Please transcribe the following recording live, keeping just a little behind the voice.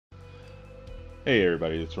Hey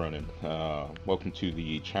everybody, it's Ronin. Welcome to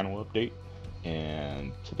the channel update,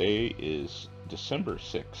 and today is December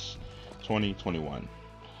 6th, 2021.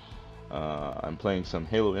 I'm playing some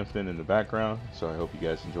Halo Infinite in the background, so I hope you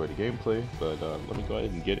guys enjoy the gameplay, but let me go ahead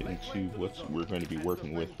and get into what we're going to be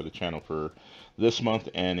working with for the channel for this month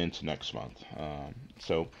and into next month.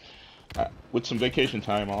 With some vacation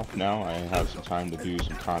time off now, I have some time to do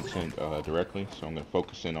some content directly, so I'm going to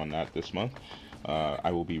focus in on that this month.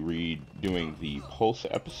 I will be redoing the Pulse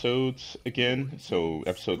episodes again, so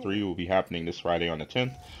episode 3 will be happening this Friday on the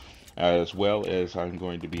 10th, as well as I'm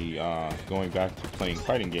going to be going back to playing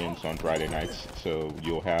fighting games on Friday nights, so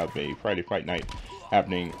you'll have a Friday Fight Night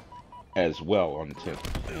happening as well on the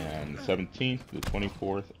 10th, and the 17th, the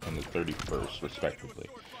 24th, and the 31st, respectively.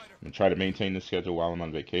 I'm going to try to maintain this schedule while I'm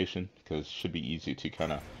on vacation, because it should be easy to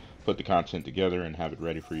kind of put the content together and have it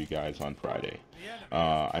ready for you guys on Friday.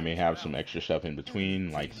 I may have some extra stuff in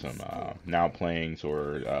between, like some now playings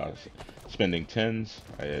or spending tens.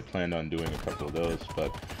 I had planned on doing a couple of those,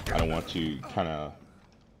 but I don't want to kind of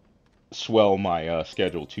swell my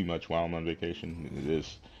schedule too much while I'm on vacation. It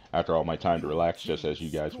is, after all, my time to relax, just as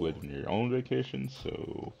you guys would in your own vacation.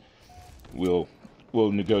 So we'll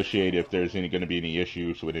negotiate if there's any going to be any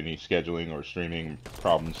issues with any scheduling or streaming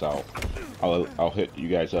problems. I'll hit you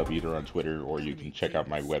guys up either on Twitter, or you can check out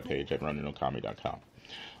my webpage at runninokami.com.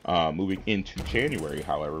 Moving into January,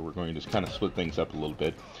 however, we're going to kind of split things up a little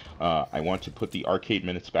bit. I want to put the arcade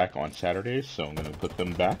minutes back on Saturdays, so I'm going to put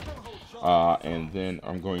them back. And then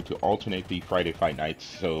I'm going to alternate the Friday Fight Nights.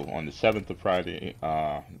 So on the 7th of Friday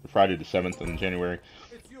the 7th in January,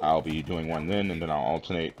 I'll be doing one then, and then I'll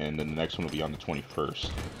alternate, and then the next one will be on the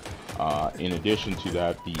 21st. In addition to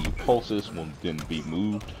that, the pulses will then be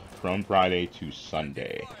moved from Friday to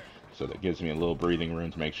Sunday. So that gives me a little breathing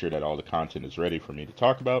room to make sure that all the content is ready for me to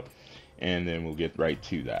talk about, and then we'll get right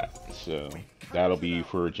to that. So that'll be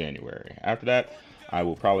for January. After that, I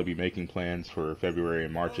will probably be making plans for February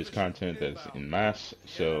and March's content as in mass.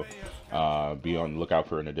 So be on the lookout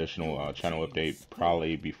for an additional channel update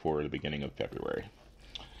probably before the beginning of February.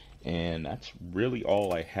 And that's really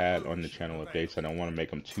all I had on the channel updates. I don't want to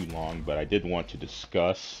make them too long, but I did want to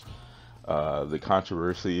discuss the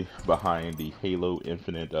controversy behind the Halo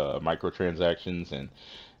Infinite microtransactions, and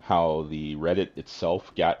how the Reddit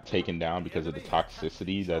itself got taken down because of the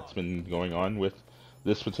toxicity that's been going on with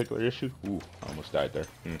this particular issue. Ooh, I almost died there.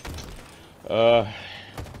 Uh,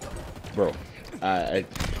 Bro, I,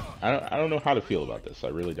 I don't know how to feel about this. I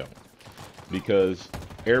really don't. Because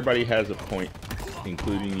everybody has a point,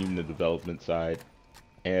 including even the development side,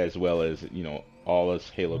 as well as, all us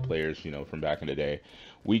Halo players, from back in the day.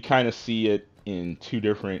 We kind of see it in two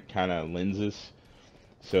different kind of lenses.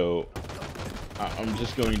 So I'm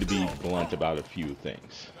just going to be blunt about a few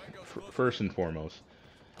things. First and foremost,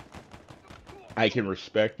 I can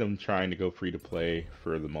respect them trying to go free to play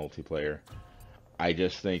for the multiplayer. I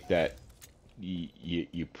just think that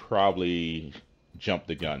you probably jumped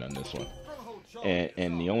the gun on this one.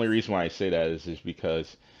 And the only reason why I say that is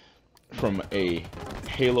because from a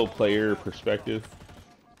Halo player perspective,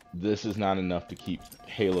 this is not enough to keep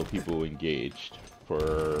Halo people engaged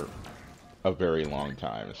for a very long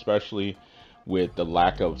time, especially with the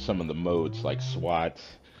lack of some of the modes like SWAT,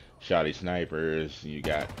 Shoddy Snipers. You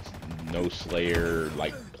got No Slayer,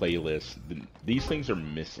 like playlists. These things are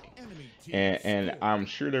missing, and I'm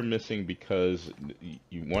sure they're missing because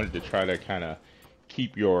you wanted to try to kind of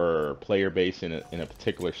keep your player base in a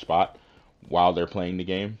particular spot while they're playing the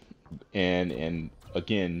game. And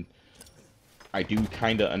again, I do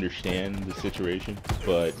kind of understand the situation,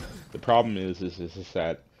 but the problem is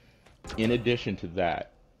that in addition to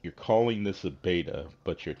that, you're calling this a beta,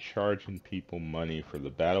 but you're charging people money for the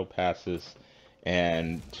battle passes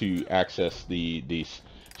and to access the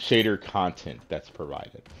shader content that's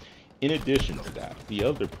provided. In addition to that, the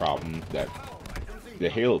other problem that the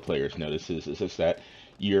Halo players notice is just that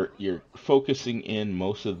you're focusing in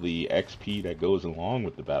most of the XP that goes along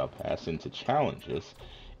with the battle pass into challenges,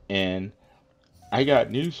 and I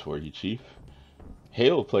got news for you, Chief.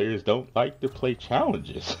 Halo players don't like to play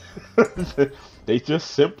challenges. They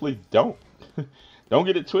just simply don't. Don't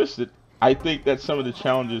get it twisted. I think that some of the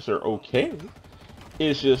challenges are okay.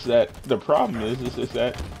 It's just that the problem is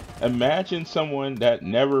that imagine someone that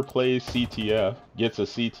never plays CTF gets a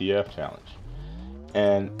CTF challenge.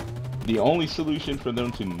 And the only solution for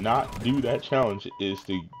them to not do that challenge is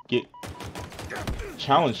to get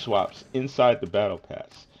challenge swaps inside the battle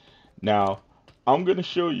pass. Now, I'm going to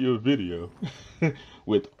show you a video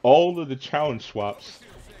with all of the challenge swaps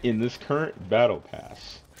in this current battle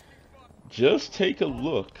pass. Just take a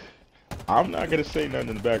look. I'm not going to say nothing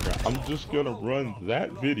in the background. I'm just going to run that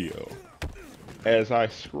video as I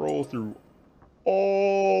scroll through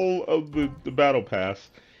all of the battle pass,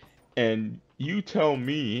 and you tell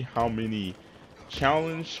me how many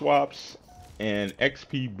challenge swaps and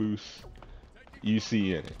XP boosts you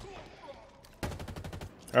see in it.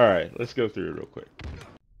 Alright, let's go through it real quick.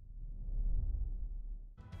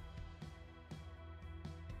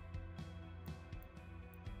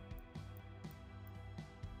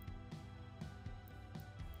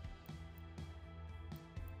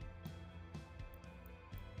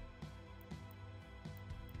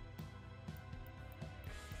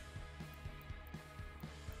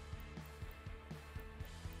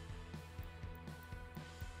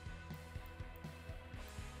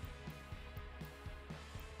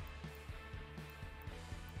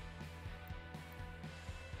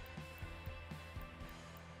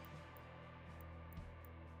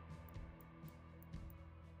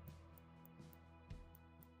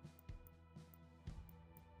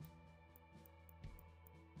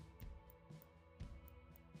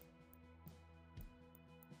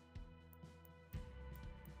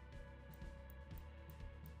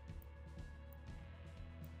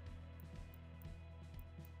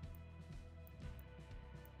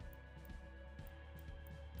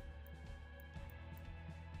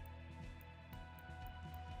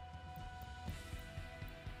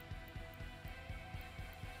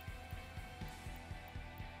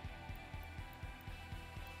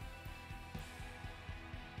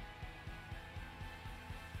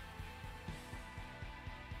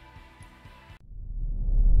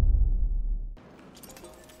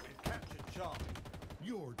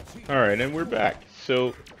 Alright, and we're back.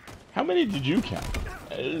 So, how many did you count?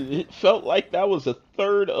 It felt like that was a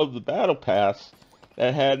third of the battle pass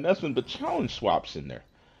that had nothing but challenge swaps in there.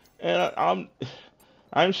 And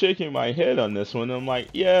I'm shaking my head on this one. I'm like,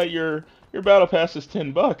 yeah, your battle pass is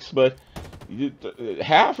 $10, but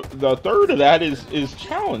the third of that is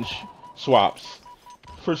challenge swaps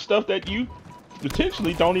for stuff that you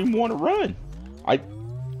potentially don't even want to run.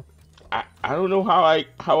 I don't know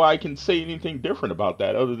how I can say anything different about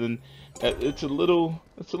that other than it's a little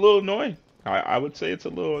annoying. I would say it's a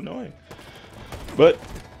little annoying, but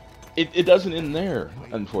it doesn't end there,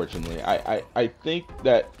 unfortunately. I think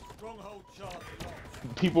that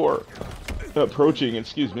people are approaching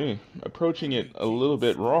it a little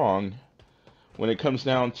bit wrong when it comes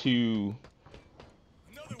down to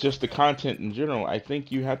just the content in general. I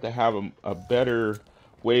think you have to have a better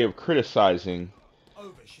way of criticizing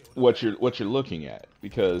what you're looking at,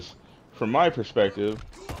 because from my perspective,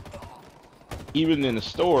 even in the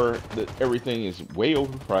store, that everything is way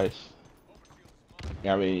overpriced.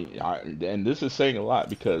 I mean, and this is saying a lot,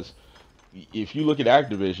 because if you look at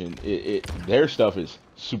Activision, their stuff is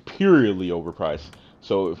superiorly overpriced.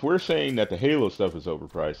 So if we're saying that the Halo stuff is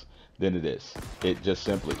overpriced, then it is. It just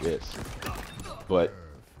simply is. But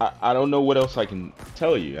I don't know what else I can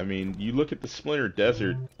tell you. I mean, you look at the Splinter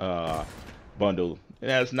Desert bundle. It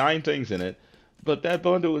has 9 things in it, but that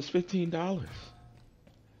bundle is $15.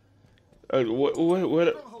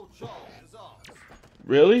 What?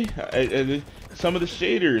 Really? Some of the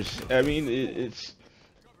shaders. I mean, it's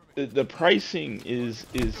the pricing is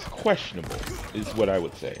questionable, is what I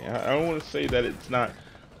would say. I don't want to say that it's not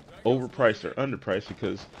overpriced or underpriced,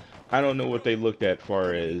 because I don't know what they looked at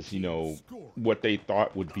far as, you know, what they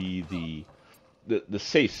thought would be the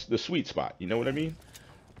sweet spot. You know what I mean?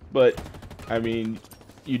 But I mean,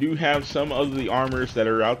 you do have some of the armors that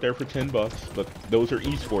are out there for $10, but those are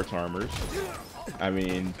esports armors. I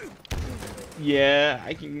mean, yeah,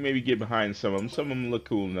 I can maybe get behind some of them. Some of them look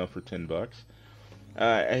cool enough for $10.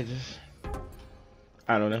 I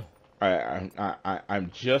don't know.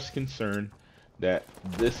 I'm just concerned that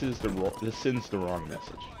this sends the wrong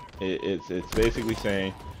message. It's basically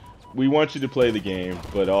saying, we want you to play the game,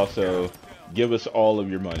 but also give us all of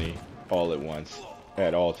your money all at once,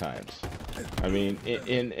 at all times. I mean,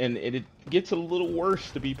 and it gets a little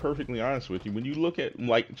worse, to be perfectly honest with you. When you look at,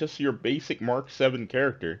 like, just your basic Mark 7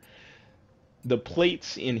 character, the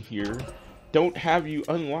plates in here don't have you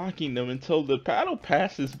unlocking them until the battle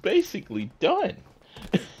pass is basically done.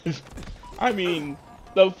 I mean,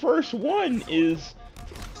 the first one is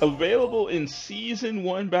available in Season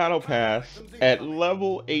 1 Battle Pass at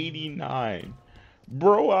level 89.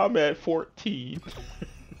 Bro, I'm at 14.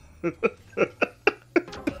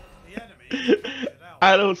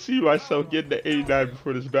 I don't see myself getting to 89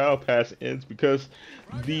 before this battle pass ends, because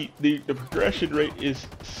the progression rate is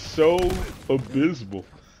so abysmal.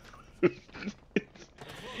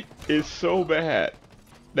 It's so bad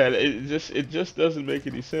that it just doesn't make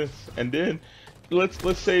any sense. And then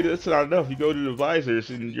let's say that's not enough. You go to the visors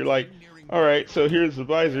and you're like, all right, so here's the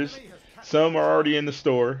visors. Some are already in the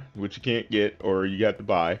store, which you can't get or you got to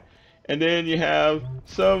buy. And then you have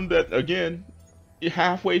some that, again, you're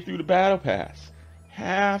halfway through the battle pass.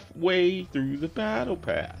 Halfway through the battle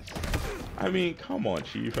pass. I mean, come on,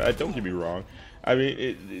 Chief. Don't get me wrong. I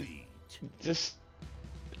mean,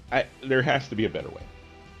 there has to be a better way.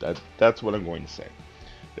 That's what I'm going to say.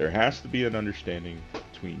 There has to be an understanding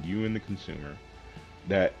between you and the consumer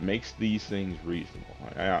that makes these things reasonable.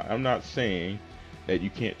 I'm not saying that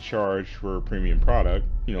you can't charge for a premium product,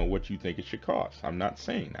 you know, what you think it should cost. I'm not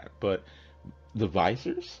saying that. But the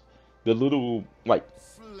visors, the little, like,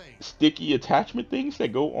 sticky attachment things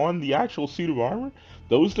that go on the actual suit of armor,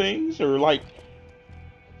 those things are like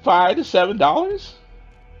 $5 to $7.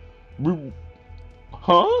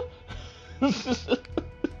 Huh?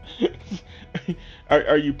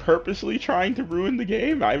 Are you purposely trying to ruin the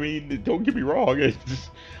game? I mean, don't get me wrong. It's just,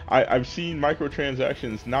 I've seen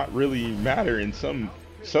microtransactions not really matter in some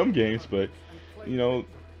games, but you know,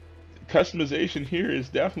 customization here is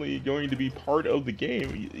definitely going to be part of the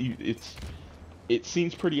game. It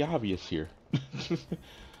seems pretty obvious here.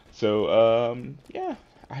 So yeah,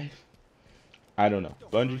 I don't know,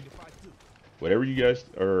 Bungie. Whatever you guys,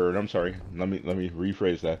 or I'm sorry, let me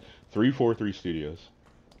rephrase that. 343 Studios.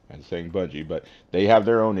 I'm saying Bungie, but they have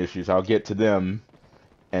their own issues. I'll get to them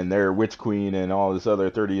and their Witch Queen and all this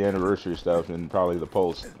other 30th anniversary stuff, and probably the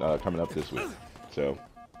Pulse coming up this week. So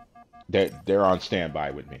they're on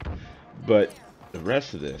standby with me. But the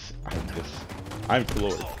rest of this, I'm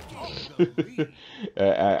floored.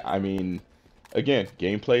 I mean, again,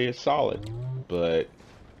 gameplay is solid, but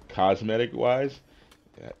cosmetic-wise,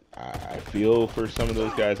 I feel for some of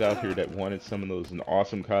those guys out here that wanted some of those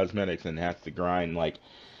awesome cosmetics and have to grind like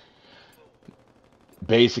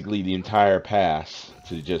basically the entire pass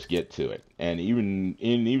to just get to it. And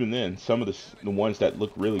even then, some of the ones that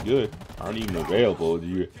look really good aren't even available.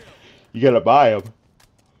 You gotta buy them.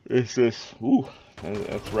 It's just, ooh,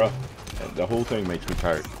 that's rough. The whole thing makes me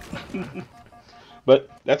tired.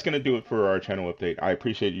 But that's going to do it for our channel update. I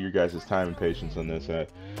appreciate you guys' time and patience on this.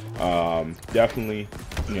 Definitely,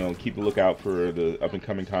 you know, keep a lookout for the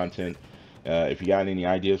up-and-coming content. If you got any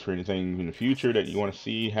ideas for anything in the future that you want to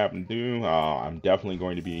see happen to do, I'm definitely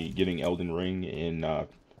going to be getting Elden Ring in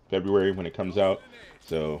February when it comes out.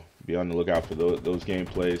 So be on the lookout for those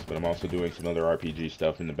gameplays. But I'm also doing some other RPG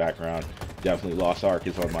stuff in the background. Definitely Lost Ark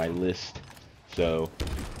is on my list. So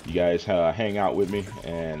you guys hang out with me,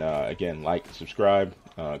 and again, like, subscribe,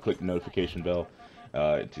 click the notification bell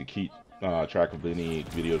to keep track of any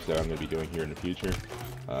videos that I'm going to be doing here in the future.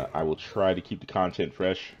 I will try to keep the content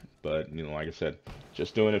fresh, but you know, like I said,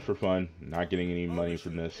 just doing it for fun, not getting any money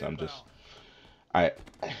from this. I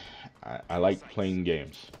like playing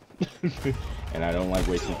games. And I don't like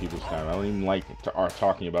wasting people's time. I don't even like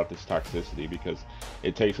talking about this toxicity because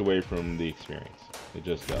it takes away from the experience. It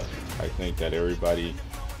just does. I think that everybody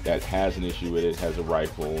that has an issue with it has a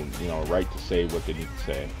rightful, you know, right to say what they need to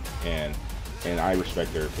say, and I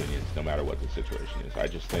respect their opinions no matter what the situation is. I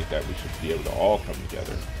just think that we should be able to all come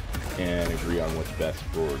together and agree on what's best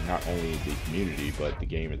for not only the community but the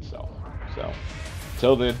game itself. So,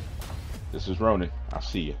 till then, this is Ronin. I'll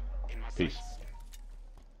see you. Peace.